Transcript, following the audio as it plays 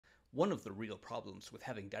One of the real problems with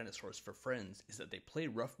having dinosaurs for friends is that they play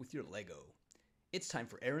rough with your Lego. It's time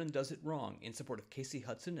for Aaron Does It Wrong in support of Casey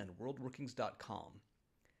Hudson and worldworkings.com.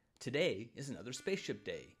 Today is another spaceship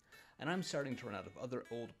day, and I'm starting to run out of other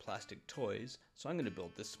old plastic toys, so I'm going to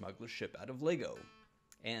build this smuggler ship out of Lego.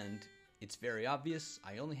 And it's very obvious,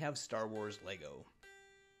 I only have Star Wars Lego.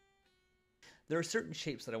 There are certain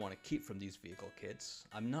shapes that I want to keep from these vehicle kits.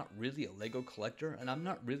 I'm not really a Lego collector, and I'm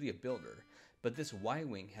not really a builder, but this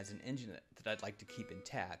Y-Wing has an engine that I'd like to keep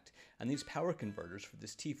intact, and these power converters for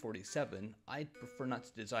this T-47, I'd prefer not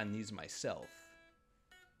to design these myself.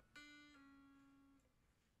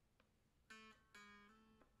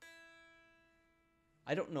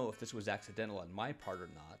 I don't know if this was accidental on my part or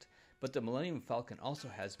not, but the Millennium Falcon also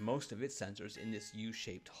has most of its sensors in this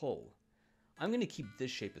U-shaped hull. I'm going to keep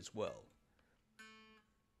this shape as well.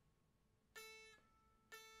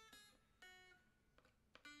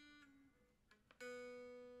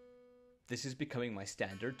 This is becoming my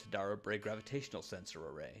standard Tadara Bray gravitational sensor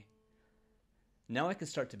array. Now I can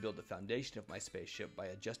start to build the foundation of my spaceship by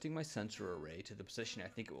adjusting my sensor array to the position I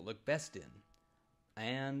think it will look best in.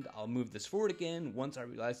 And I'll move this forward again once I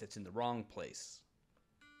realize it's in the wrong place.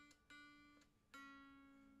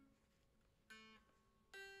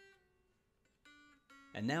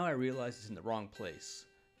 And now I realize it's in the wrong place.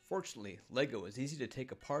 Fortunately, Lego is easy to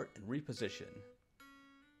take apart and reposition.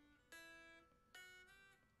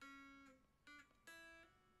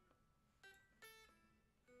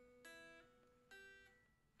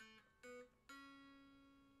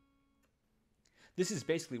 This is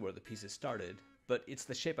basically where the pieces started, but it's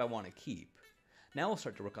the shape I want to keep. Now I'll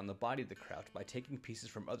start to work on the body of the craft by taking pieces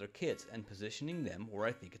from other kits and positioning them where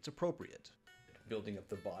I think it's appropriate. Building up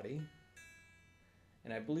the body,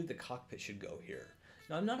 and I believe the cockpit should go here.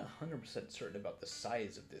 Now I'm not 100% certain about the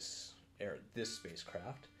size of this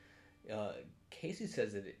spacecraft. Casey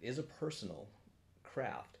says that it is a personal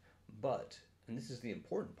craft, but, and this is the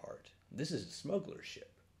important part, this is a smuggler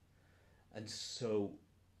ship. And so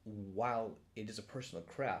while it is a personal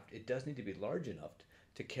craft, it does need to be large enough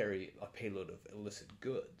to carry a payload of illicit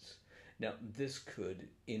goods. Now, this could,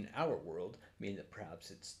 in our world, mean that perhaps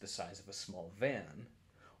it's the size of a small van,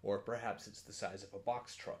 or perhaps it's the size of a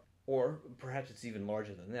box truck, or perhaps it's even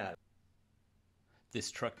larger than that. This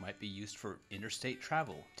truck might be used for interstate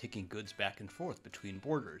travel, taking goods back and forth between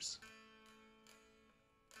borders.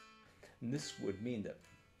 And this would mean that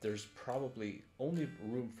there's probably only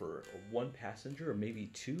room for one passenger or maybe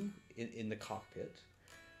two in the cockpit,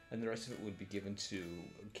 and the rest of it would be given to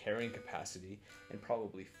carrying capacity and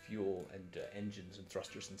probably fuel and engines and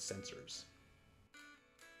thrusters and sensors.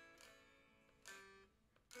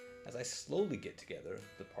 As I slowly get together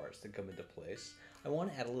the parts that come into place, I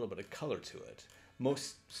want to add a little bit of color to it.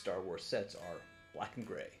 Most Star Wars sets are black and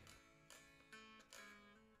gray.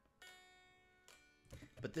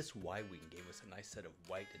 But this Y-Wing gave us a nice set of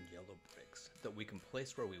white and yellow bricks that we can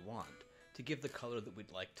place where we want to give the color that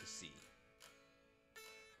we'd like to see.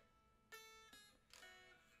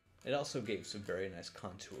 It also gave some very nice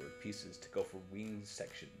contoured pieces to go for wing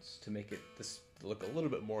sections to make this look a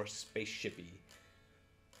little bit more spaceshipy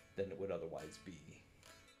than it would otherwise be.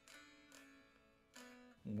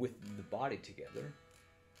 With the body together,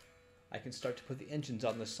 I can start to put the engines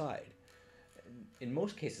on the side. In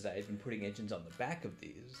most cases, I had been putting engines on the back of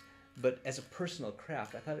these, but as a personal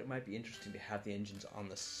craft, I thought it might be interesting to have the engines on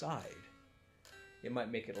the side. It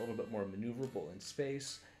might make it a little bit more maneuverable in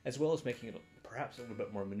space, as well as making it perhaps a little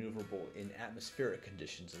bit more maneuverable in atmospheric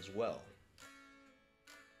conditions as well.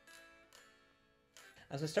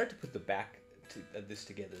 As I start to put the back of this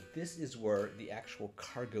together, this is where the actual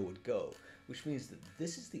cargo would go, which means that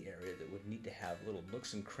this is the area that would need to have little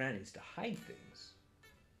nooks and crannies to hide things.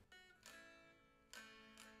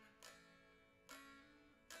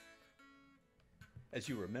 As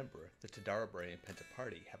you remember, the Tadara Bray and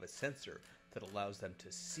Pentaparty have a sensor that allows them to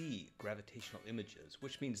see gravitational images,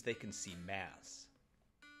 which means they can see mass.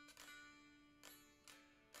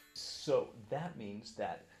 So that means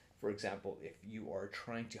that, for example, if you are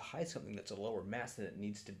trying to hide something that's a lower mass than it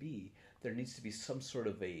needs to be, there needs to be some sort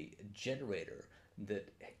of a generator that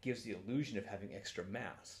gives the illusion of having extra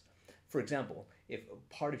mass. For example, if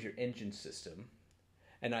part of your engine system,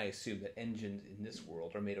 and I assume that engines in this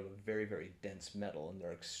world are made of a very, very dense metal and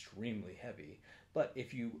they're extremely heavy. But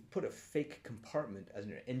if you put a fake compartment as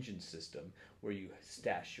an engine system where you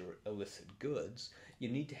stash your illicit goods, you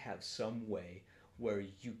need to have some way where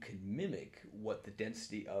you can mimic what the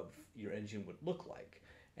density of your engine would look like.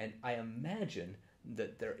 And I imagine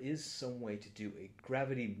that there is some way to do a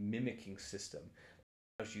gravity mimicking system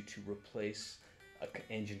that allows you to replace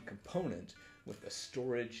engine component with a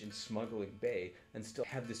storage and smuggling bay, and still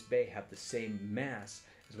have this bay have the same mass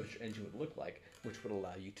as what your engine would look like, which would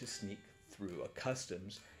allow you to sneak through a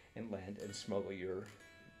customs and land and smuggle your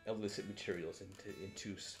illicit materials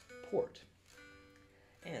into port.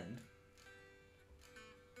 And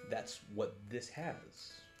that's what this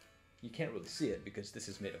has. You can't really see it because this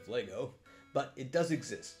is made of Lego, but it does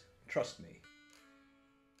exist. Trust me.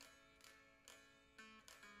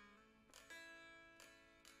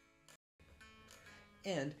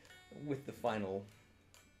 And with the final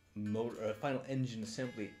final engine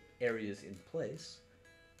assembly areas in place,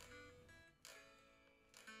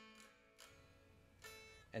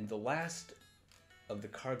 and the last of the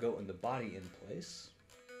cargo and the body in place,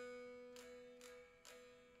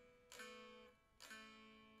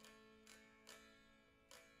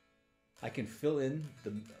 I can fill in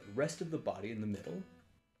the rest of the body in the middle,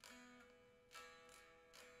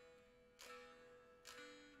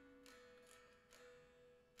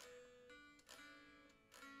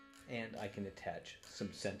 and I can attach some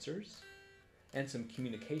sensors and some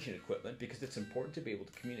communication equipment, because it's important to be able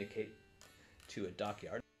to communicate to a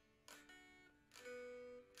dockyard.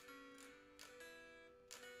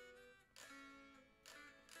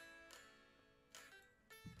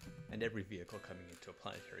 And every vehicle coming into a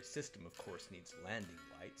planetary system, of course, needs landing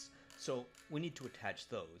lights, so we need to attach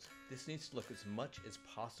those. This needs to look as much as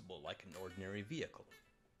possible like an ordinary vehicle.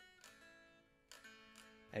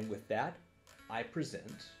 And with that, I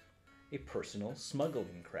present a personal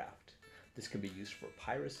smuggling craft. This can be used for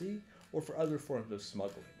piracy or for other forms of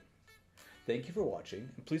smuggling. Thank you for watching,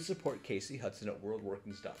 and please support Casey Hudson at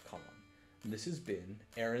worldworkings.com. This has been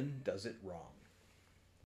Aaron Does It Wrong.